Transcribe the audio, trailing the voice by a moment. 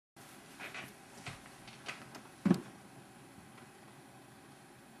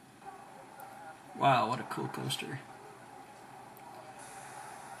Wow, what a cool coaster.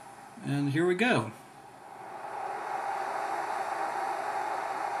 And here we go.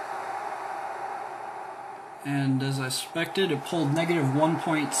 And as I expected, it pulled negative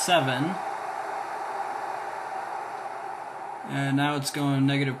 1.7. And now it's going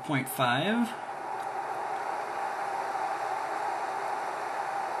negative 0.5.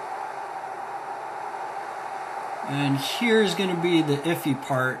 And here's going to be the iffy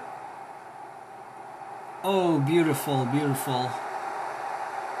part. Oh, beautiful, beautiful.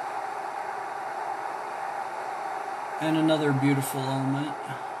 And another beautiful element.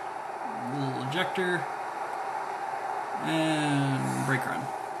 A little ejector. And brake run.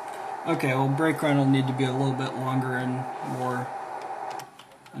 Okay, well, brake run will need to be a little bit longer and more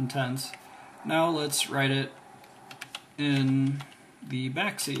intense. Now let's ride it in the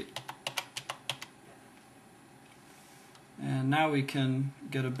back seat. And now we can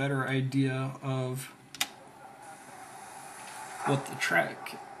get a better idea of what the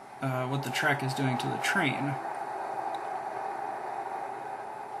track is doing to the train.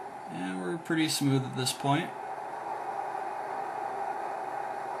 And we're pretty smooth at this point.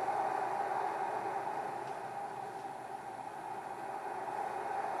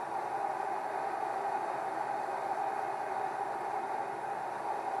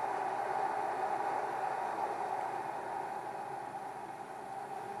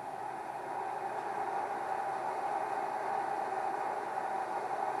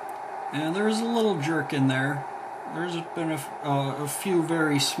 And there's a little jerk in there. There's been a few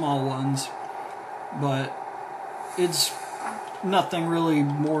very small ones, but it's nothing really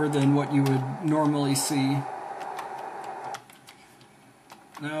more than what you would normally see.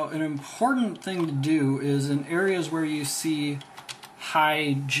 Now, an important thing to do is in areas where you see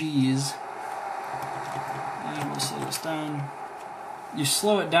high G's, and we'll slow this down, you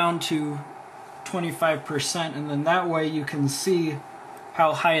slow it down to 25%, and then that way you can see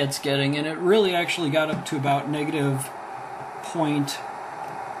how high it's getting, and it really actually got up to about negative 0.9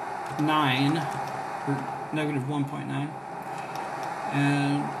 or negative 1.9.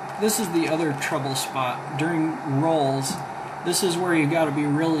 And this is the other trouble spot during rolls. This is where you got to be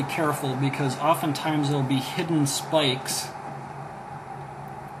really careful because oftentimes there'll be hidden spikes,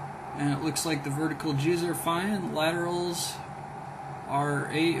 and it looks like the vertical G's are fine, laterals are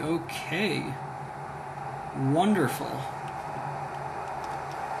a-okay. Wonderful.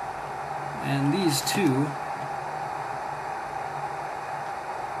 And these two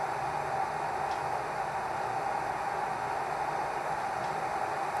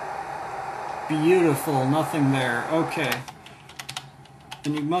beautiful, nothing there. Okay.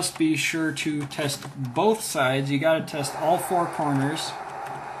 And you must be sure to test both sides. You got to test all four corners.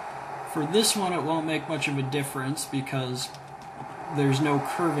 For this one it won't make much of a difference because there's no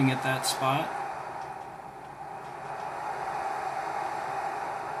curving at that spot.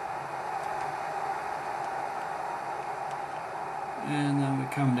 And then we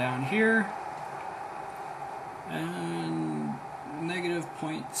come down here, and negative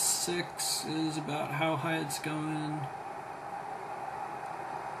 0.6 is about how high it's going.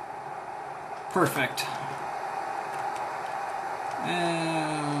 Perfect.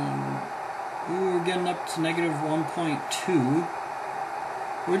 And we're getting up to negative 1.2,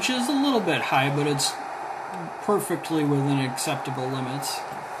 which is a little bit high, but it's perfectly within acceptable limits.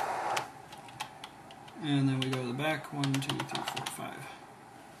 And then we go to the back, 1, 2, 3, 4, 5.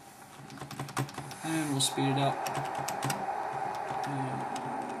 And we'll speed it up. And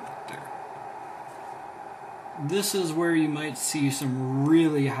there. This is where you might see some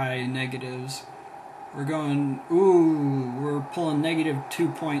really high negatives. We're going, ooh, we're pulling negative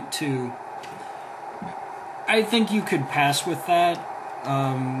 2.2. I think you could pass with that.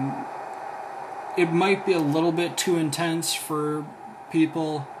 It might be a little bit too intense for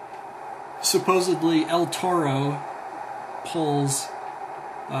people. Supposedly El Toro pulls,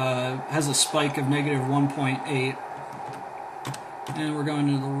 has a spike of negative 1.8. And we're going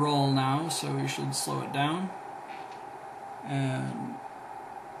to the roll now, so we should slow it down. And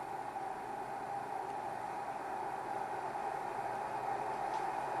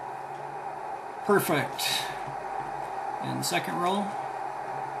perfect. And second roll.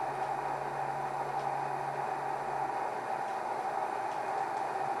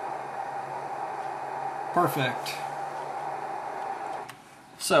 Perfect.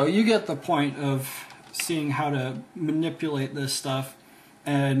 So you get the point of seeing how to manipulate this stuff,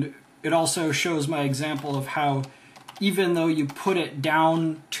 and it also shows my example of how even though you put it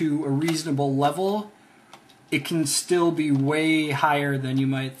down to a reasonable level, it can still be way higher than you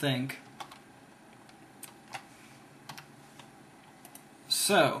might think.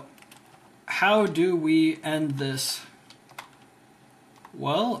 So, how do we end this?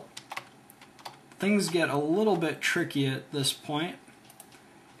 Well, things get a little bit tricky at this point.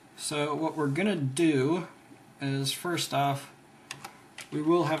 So what we're gonna do is, first off, we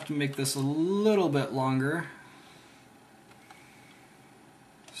will have to make this a little bit longer.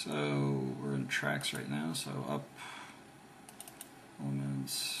 So we're in tracks right now, so up,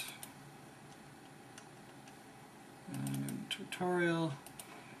 elements, and tutorial,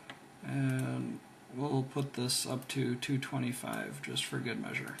 and we'll put this up to 225 just for good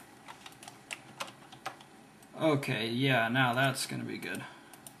measure. Okay, yeah, now that's going to be good.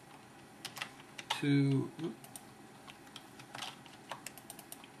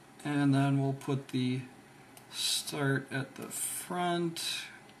 And then we'll put the start at the front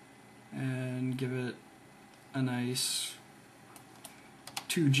and give it a nice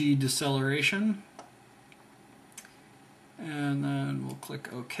 2G deceleration. And then we'll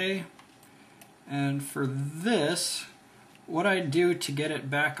click OK. And for this, what I do to get it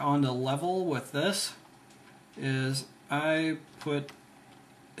back onto level with this is I put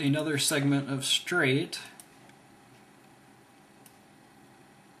another segment of straight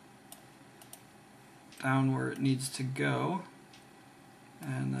down where it needs to go,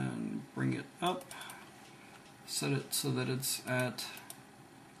 and then bring it up, set it so that it's at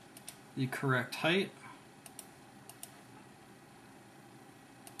the correct height.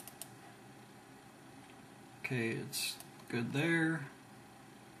 Okay, it's good there,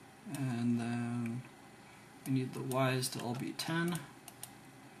 and then we need the Y's to all be 10,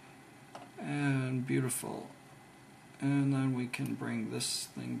 and beautiful. And then we can bring this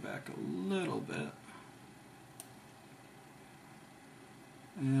thing back a little bit.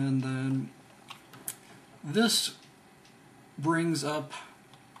 And then this brings up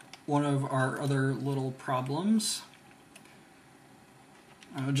one of our other little problems.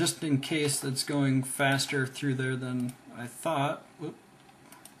 Just in case that's going faster through there than I thought,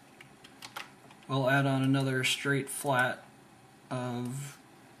 we'll add on another straight flat of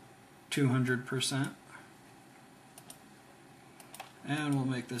 200%. And we'll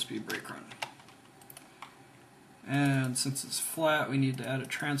make this be brake run. And since it's flat, we need to add a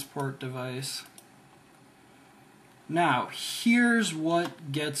transport device. Now, here's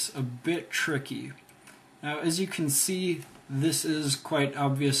what gets a bit tricky. Now, as you can see, this is quite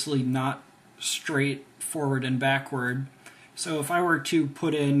obviously not straight forward and backward. So if I were to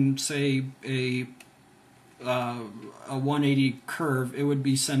put in, say, a 180 curve, it would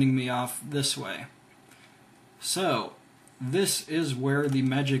be sending me off this way. So this is where the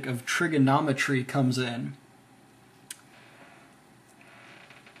magic of trigonometry comes in.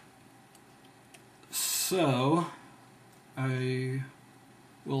 So I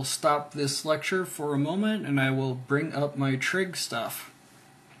will stop this lecture for a moment and I will bring up my trig stuff.